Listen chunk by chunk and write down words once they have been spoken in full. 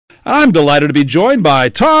I'm delighted to be joined by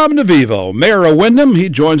Tom DeVivo, Mayor of Windham. He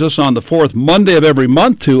joins us on the fourth Monday of every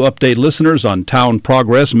month to update listeners on town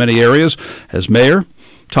progress in many areas. As mayor,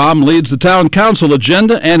 Tom leads the town council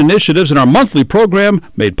agenda and initiatives in our monthly program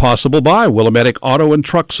made possible by Willimantic Auto and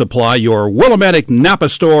Truck Supply, your Willimantic Napa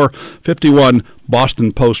store, 51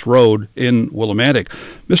 Boston Post Road in Willimantic.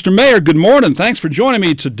 Mr. Mayor, good morning. Thanks for joining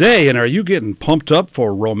me today. And are you getting pumped up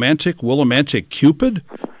for romantic Willimantic Cupid?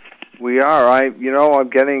 We are. I'm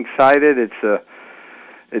getting excited.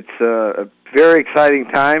 It's a very exciting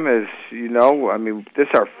time, as you know. I mean, this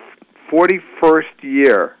is our 41st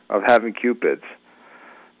year of having Cupids.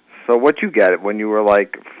 So what you get it when you were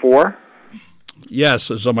like 4? Yes,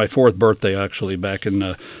 it was on my 4th birthday, actually, back in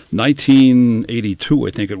 1982, I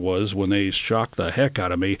think it was, when they shocked the heck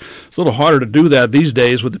out of me. It's a little harder to do that these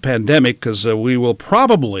days with the pandemic because we will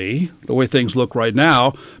probably, the way things look right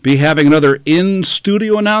now, be having another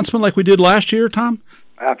in-studio announcement like we did last year, Tom?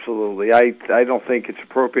 Absolutely. I don't think it's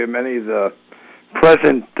appropriate. Many of the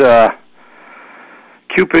present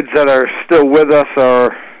Cupids that are still with us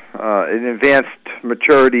are in advanced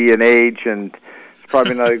maturity and age, and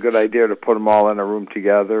probably not a good idea to put them all in a room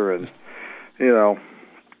together and,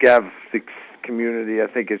 have the community. I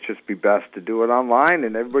think it's just be best to do it online,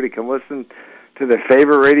 and everybody can listen to their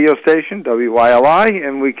favorite radio station, WYLI,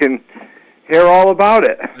 and we can hear all about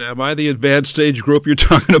it. Am I the advanced age group you're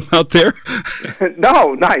talking about there?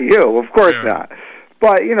 No, not you. Of course not.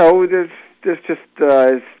 But, there's just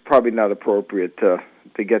it's probably not appropriate to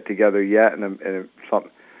get together yet, and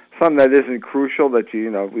something that isn't crucial that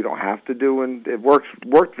we don't have to do, and it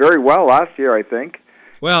worked very well last year, I think.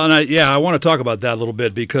 Well, and I want to talk about that a little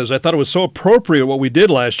bit because I thought it was so appropriate what we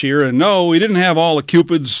did last year. And no, we didn't have all the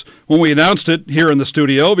Cupids when we announced it here in the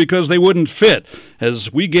studio because they wouldn't fit.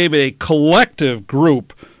 As we gave a collective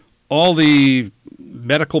group, all the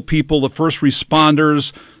medical people, the first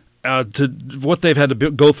responders, to what they've had to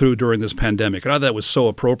go through during this pandemic. And I thought that was so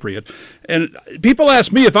appropriate. And people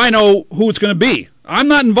ask me if I know who it's going to be. I'm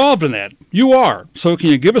not involved in that. You are. So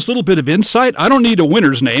can you give us a little bit of insight? I don't need a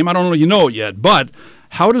winner's name. I don't know you know it yet. But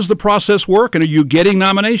how does the process work, and are you getting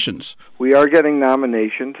nominations? We are getting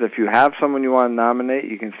nominations. If you have someone you want to nominate,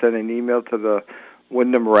 you can send an email to the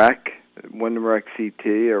Windham Rec CT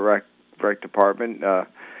or Rec Department.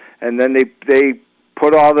 And then they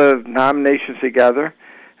put all the nominations together.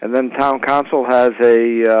 And then town council has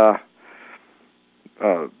a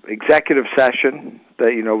executive session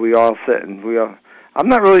that we all sit and I'm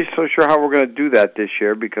not really so sure how we're going to do that this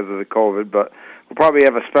year because of the COVID, but we'll probably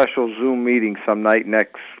have a special Zoom meeting some night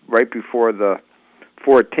right before the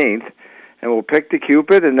 14th, and we'll pick the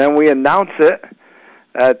Cupid, and then we announce it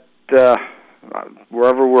at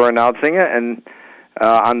wherever we're announcing it, and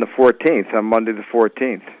on the 14th, on Monday the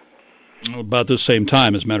 14th. About the same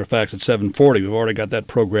time, as a matter of fact, at 7:40. We've already got that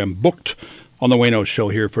program booked on the Wayno Show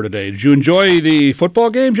here for today. Did you enjoy the football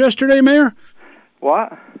games yesterday, Mayor?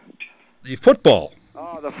 What? The football.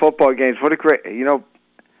 Oh, the football games. What a great...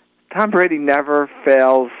 Tom Brady never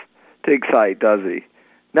fails to excite, does he?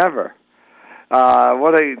 Never.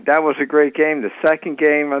 That was a great game. The second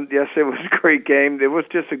game, yesterday was a great game. It was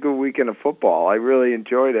just a good weekend of football. I really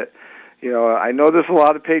enjoyed it. I know there's a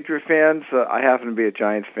lot of Patriot fans. I happen to be a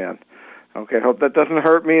Giants fan. Okay, I hope that doesn't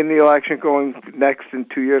hurt me in the election going next in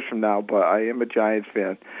 2 years from now, but I am a Giants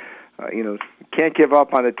fan. Can't give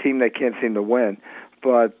up on a team that can't seem to win.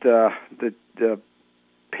 But the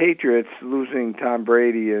Patriots losing Tom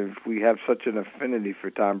Brady, if we have such an affinity for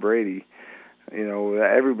Tom Brady,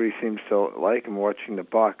 everybody seems to like him watching the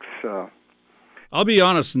Bucs. I'll be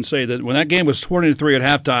honest and say that when that game was 20-3 at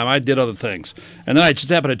halftime, I did other things. And then I just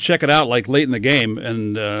happened to check it out like late in the game,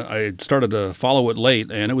 and I started to follow it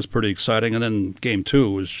late, and it was pretty exciting. And then game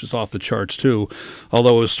 2 was just off the charts, too.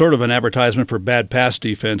 Although it was sort of an advertisement for bad pass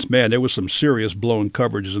defense. Man, there was some serious blown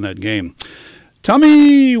coverages in that game. Tell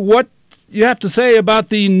me what you have to say about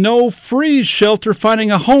the no-freeze shelter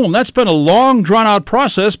finding a home. That's been a long, drawn-out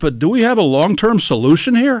process, but do we have a long-term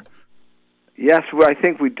solution here? Yes, I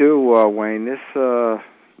think we do, Wayne. This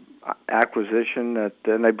acquisition,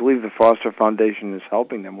 and I believe the Foster Foundation is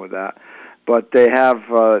helping them with that, but they have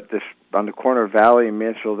this on the corner of Valley and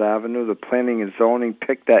Mansfield Avenue. The planning and zoning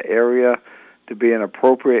picked that area to be an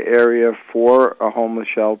appropriate area for a homeless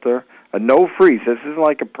shelter. A no-freeze. This isn't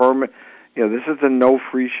like a permit. This is a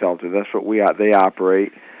no-freeze shelter. That's what they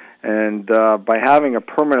operate. And by having a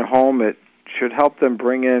permanent home, it should help them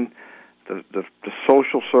bring in the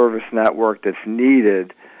social service network that's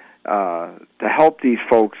needed to help these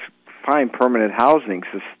folks find permanent housing,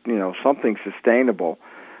 something sustainable.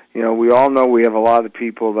 We all know we have a lot of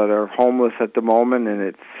people that are homeless at the moment, and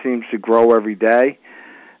it seems to grow every day.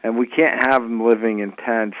 and we can't have them living in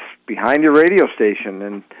tents behind your radio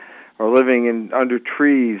station or living in under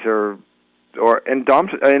trees or in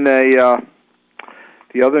dumps.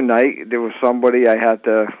 The other night there was somebody I had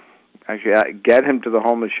to actually get him to the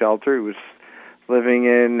homeless shelter. He was living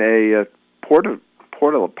in a porta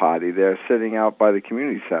potty there, sitting out by the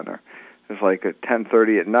community center. It was like at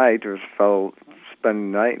 10:30 at night. There was a fellow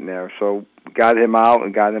spending the night in there, so we got him out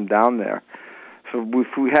and got him down there. So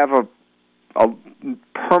if we have a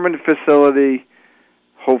permanent facility,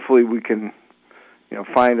 hopefully we can,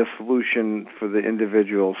 find a solution for the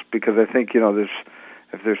individuals. Because I think,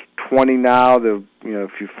 if there's 20 now, if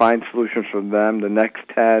you find solutions for them, the next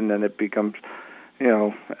 10, then it becomes,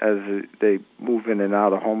 as they move in and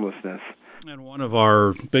out of homelessness. And one of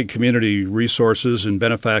our big community resources and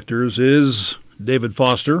benefactors is David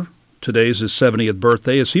Foster. Today's his 70th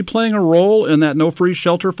birthday. Is he playing a role in that No Free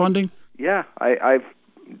Shelter funding? Yeah,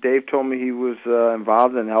 Dave told me he was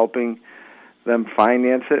involved in helping them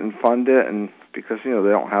finance it and fund it, and because they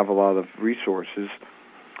don't have a lot of resources.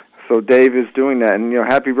 So Dave is doing that, and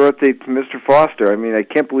happy birthday to Mr. Foster. I mean, I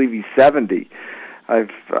can't believe he's 70.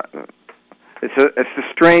 It's a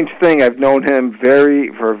strange thing. I've known him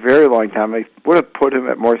for a very long time. I would have put him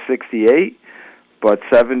at more 68, but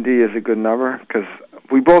 70 is a good number because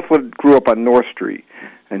we both grew up on North Street,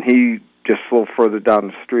 and he just a little further down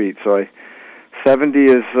the street. So 70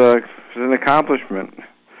 is an accomplishment.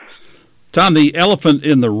 Tom, the elephant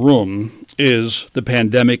in the room is the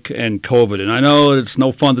pandemic and COVID. And I know it's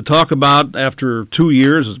no fun to talk about after 2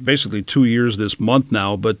 years. It's basically 2 years this month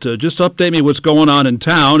now. But just update me what's going on in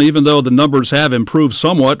town. Even though the numbers have improved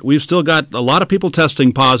somewhat, we've still got a lot of people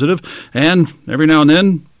testing positive. And every now and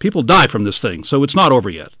then, people die from this thing. So it's not over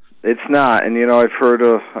yet. It's not. And, I've heard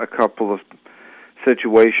a couple of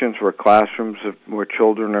situations where classrooms where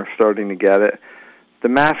children are starting to get it. The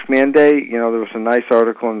mask mandate, there was a nice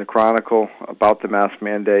article in the Chronicle about the mask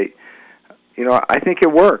mandate. I think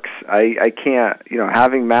it works. I can't,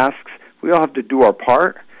 having masks, we all have to do our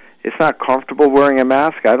part. It's not comfortable wearing a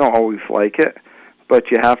mask. I don't always like it,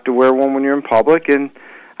 but you have to wear one when you're in public. And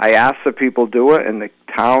I ask the people do it, and the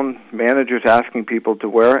town manager's asking people to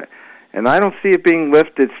wear it. And I don't see it being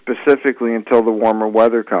lifted specifically until the warmer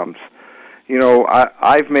weather comes.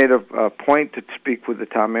 I've made a point to speak with the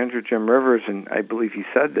town manager, Jim Rivers, and I believe he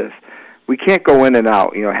said this. We can't go in and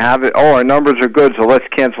out, have it, our numbers are good, so let's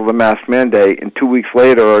cancel the mask mandate, and 2 weeks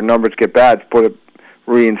later our numbers get bad,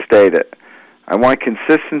 reinstate it. I want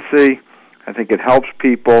consistency. I think it helps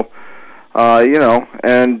people,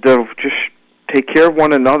 and just take care of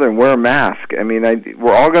one another and wear a mask. I mean,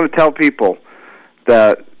 we're all going to tell people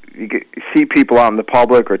that you see people out in the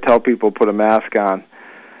public or tell people to put a mask on,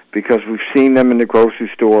 because we've seen them in the grocery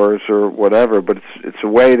stores or whatever, but it's a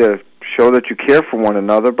way to show that you care for one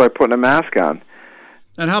another by putting a mask on.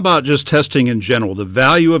 And how about just testing in general, the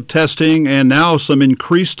value of testing, and now some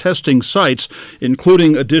increased testing sites,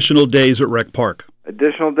 including additional days at Rec Park?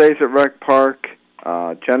 Additional days at Rec Park.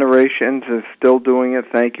 Generations is still doing it.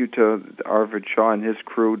 Thank you to Arvid Shaw and his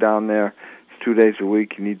crew down there. It's 2 days a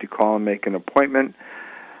week. You need to call and make an appointment.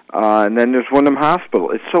 And then there's Windham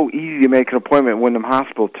Hospital. It's so easy to make an appointment at Windham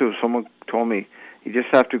Hospital, too. Someone told me you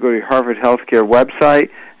just have to go to your Harvard Healthcare website,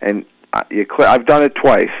 and I've done it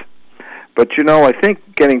twice. But, I think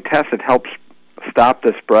getting tested helps stop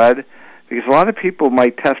the spread, because a lot of people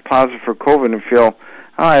might test positive for COVID and feel,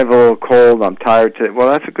 I have a little cold, I'm tired today. Well,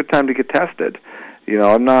 that's a good time to get tested.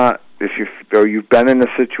 I'm not, if you've been in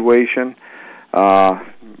a situation,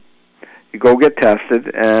 you go get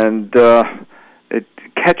tested, and it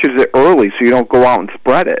catches it early so you don't go out and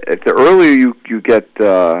spread it. If the earlier you get,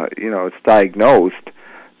 it's diagnosed,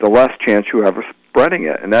 the less chance you have of spreading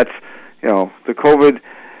it. And that's, the COVID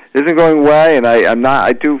isn't going away, and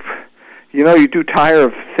you do tire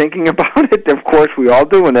of thinking about it. Of course, we all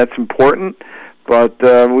do, and that's important, but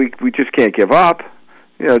we just can't give up,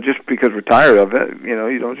 just because we're tired of it.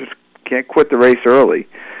 You can't quit the race early.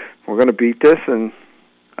 We're going to beat this, and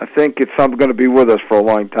I think it's something going to be with us for a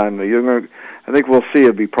long time. I think we'll see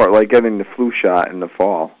it be part like getting the flu shot in the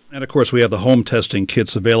fall. And, of course, we have the home testing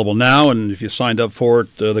kits available now, and if you signed up for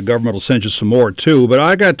it, the government will send you some more, too. But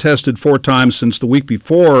I got tested 4 times since the week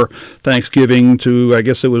before Thanksgiving to, I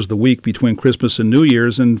guess it was the week between Christmas and New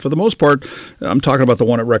Year's, and for the most part, I'm talking about the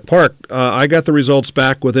one at Rec Park, I got the results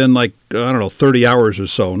back within, 30 hours or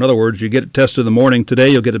so. In other words, you get it tested in the morning today,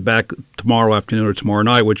 you'll get it back tomorrow afternoon or tomorrow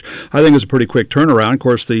night, which I think is a pretty quick turnaround. Of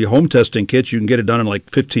course, the home testing kits, you can get it done in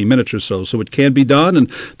 15 minutes or so. So it can be done,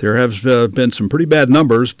 and there have been some pretty bad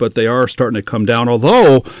numbers, but they are starting to come down.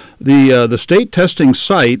 Although the state testing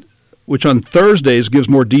site which on Thursdays gives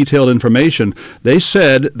more detailed information. They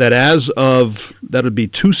said that as of, that would be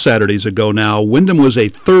 2 Saturdays ago now, Windham was a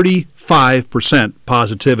 35%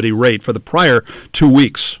 positivity rate for the prior 2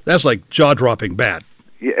 weeks. That's like jaw-dropping bad.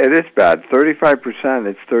 Yeah, it is bad. 35%,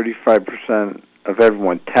 it's 35% of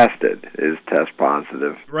everyone tested is test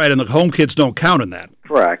positive. Right, and the home kids don't count in that.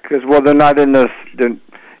 Correct, because, well, they're not in this, you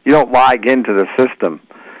don't log into the system,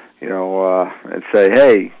 and say,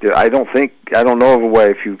 hey, I don't know of a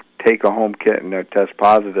way if you take a home kit and they test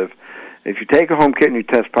positive. If you take a home kit and you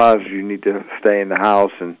test positive, you need to stay in the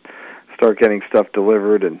house and start getting stuff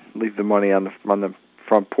delivered and leave the money on the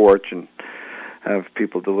front porch and have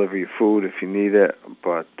people deliver you food if you need it.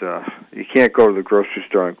 But you can't go to the grocery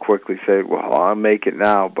store and quickly say, well, I'll make it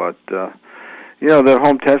now. But, the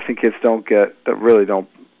home testing kits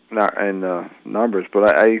not in numbers.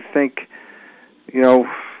 But I think,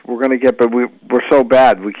 we're going to get, but we're so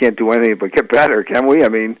bad, we can't do anything but get better, can we? I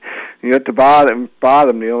mean, at the bottom,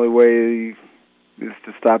 the only way is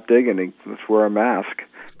to stop digging and let's wear a mask.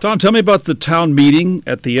 Tom, tell me about the town meeting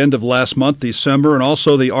at the end of last month, December, and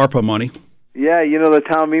also the ARPA money. Yeah, the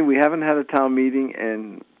town meeting, we haven't had a town meeting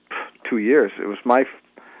in 2 years. I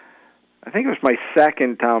think it was my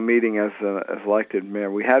second town meeting as elected mayor.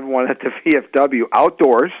 We had one at the VFW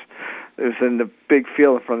outdoors. It was in the big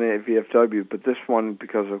field in front of the VFW, but this one,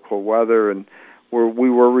 because of cold weather, and we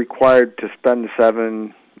were required to spend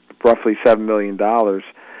roughly $7 million.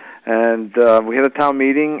 And we had a town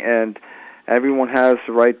meeting, and everyone has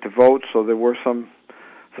the right to vote, so there were some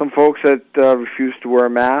folks that refused to wear a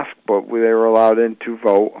mask, but they were allowed in to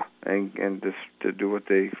vote and just to do what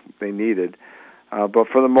they needed. But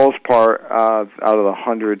for the most part, out of the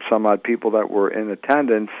 100-some-odd people that were in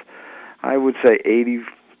attendance, I would say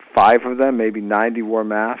 85 of them, maybe 90 wore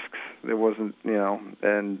masks. There wasn't,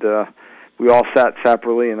 and we all sat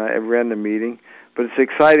separately, and I ran the meeting. But it's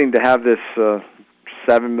exciting to have this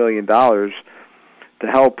 $7 million to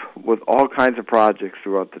help with all kinds of projects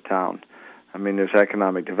throughout the town. I mean, there's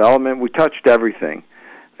economic development. We touched everything.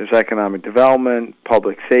 There's economic development,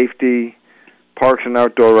 public safety, parks and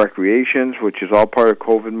outdoor recreations, which is all part of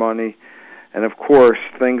COVID money, and of course,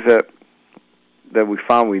 things that we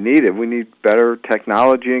found we needed. We need better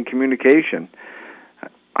technology and communication.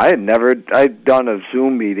 I'd done a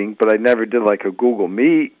Zoom meeting, but I never did like a Google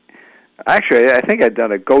Meet. Actually, I think I'd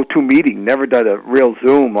done a GoToMeeting, never done a real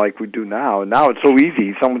Zoom like we do now. And now it's so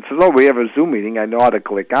easy. Someone says, oh, we have a Zoom meeting. I know how to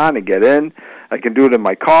click on and get in. I can do it in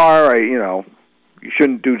my car. You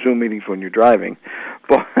shouldn't do Zoom meetings when you're driving.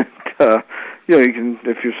 But, you can,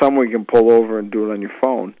 if you're somewhere, you can pull over and do it on your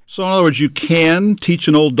phone. So in other words, you can teach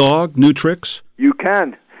an old dog new tricks? You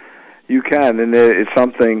can, and it's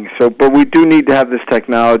something. But we do need to have this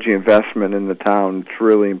technology investment in the town. It's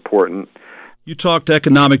really important. You talked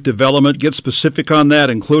economic development. Get specific on that,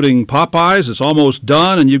 including Popeyes. It's almost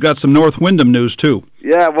done, and you've got some North Windham news, too.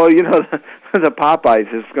 Yeah, well, the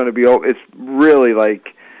Popeyes is going to be, it's really like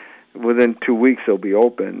within 2 weeks they'll be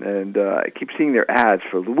open. And I keep seeing their ads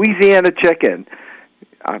for Louisiana chicken.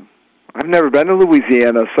 I've never been to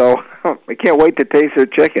Louisiana, so I can't wait to taste their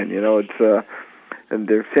chicken. It's and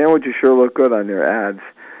their sandwiches sure look good on their ads.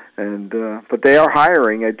 And but they are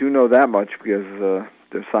hiring. I do know that much because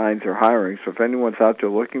their signs are hiring. So if anyone's out there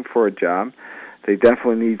looking for a job, they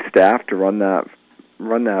definitely need staff to run that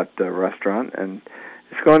restaurant. And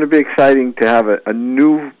it's going to be exciting to have a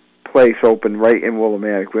new place open right in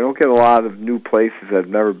Willimantic. We don't get a lot of new places that have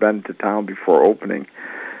never been to town before opening.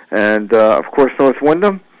 And of course, North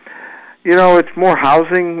Windham. It's more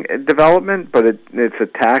housing development, but it's a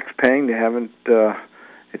tax paying. They haven't.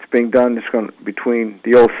 It's being done. It's going between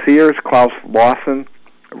the old Sears, Klaus Lawson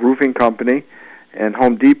roofing company, and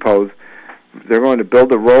Home Depot. They're going to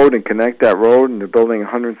build a road and connect that road, and they're building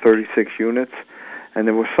 136 units. And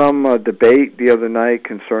there was some debate the other night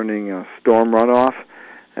concerning storm runoff,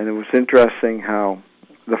 and it was interesting how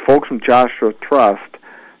the folks from Joshua Trust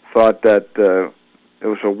thought that it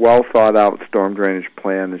was a well-thought-out storm drainage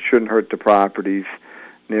plan. It shouldn't hurt the properties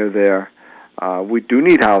near there. We do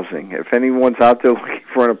need housing. If anyone's out there looking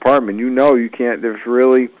for an apartment, you can't. There's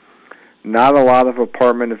really not a lot of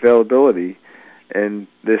apartment availability in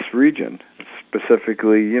this region.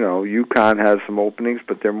 Specifically, Yukon has some openings,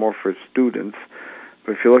 but they're more for students.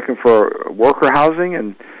 But if you're looking for worker housing,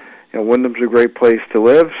 and Windham's a great place to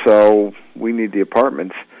live, so we need the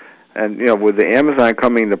apartments. And with the Amazon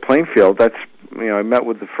coming to Plainfield, that's I met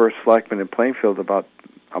with the first selectman in Plainfield about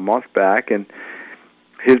a month back, and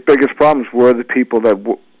his biggest problems were the people that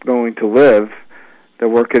were going to live that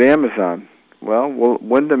work at Amazon. Well,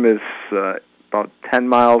 Windham is about 10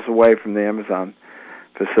 miles away from the Amazon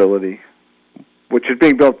facility. which is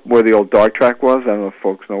being built where the old dog track was. I don't know if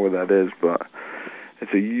folks know where that is, but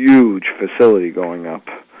it's a huge facility going up.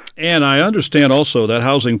 And I understand also that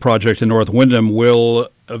housing project in North Windham will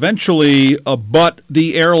eventually abut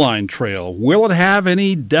the airline trail. Will it have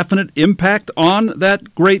any definite impact on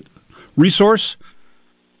that great resource?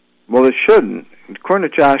 Well, it shouldn't.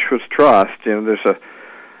 According to Joshua's Trust, there's a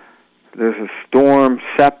storm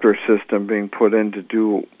scepter system being put in to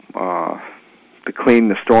do to clean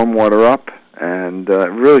the stormwater up, and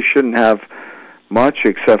it really shouldn't have much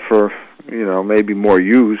except for maybe more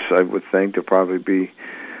use. I would think there'll probably be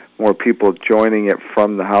more people joining it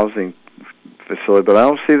from the housing facility, but I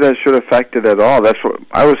don't see that it should affect it at all. That's what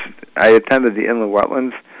I attended the Inland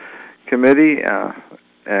Wetlands Committee,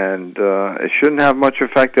 and it shouldn't have much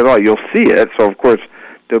effect at all. You'll see it, so of course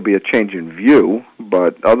there'll be a change in view,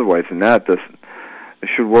 but otherwise than that, it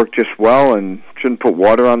should work just well and shouldn't put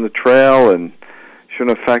water on the trail and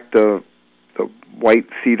shouldn't affect the white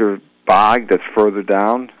cedar bog that's further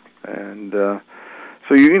down. And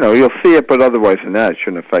so you'll see it, but otherwise than that, it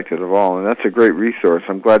shouldn't affect it at all. And that's a great resource.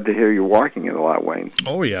 I'm glad to hear you're walking it a lot, Wayne.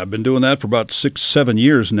 Oh, yeah. I've been doing that for about 6-7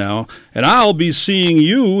 years now. And I'll be seeing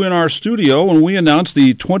you in our studio when we announce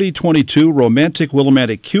the 2022 Romantic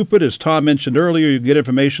Willimantic Cupid. As Tom mentioned earlier, you can get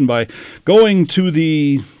information by going to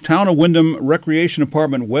the Town of Windham Recreation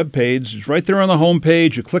Department webpage. It's right there on the home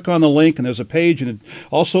page. You click on the link, and there's a page, and it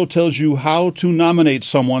also tells you how to nominate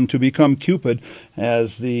someone to become Cupid,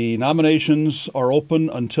 as the nominations are open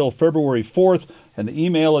until February 4th, and the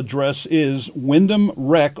email address is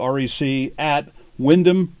wyndhamrec, R-E-C, at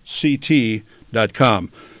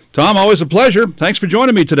wyndhamct.com. Tom, always a pleasure. Thanks for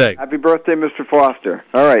joining me today. Happy birthday, Mr. Foster.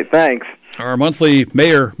 All right, thanks. Our monthly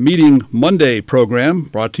Mayor Meeting Monday program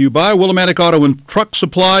brought to you by Willimantic Auto and Truck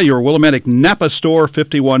Supply, your Willimantic Napa store,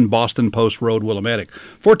 51 Boston Post Road, Willimantic.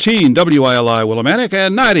 14 WILI Willimantic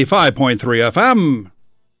and 95.3 FM.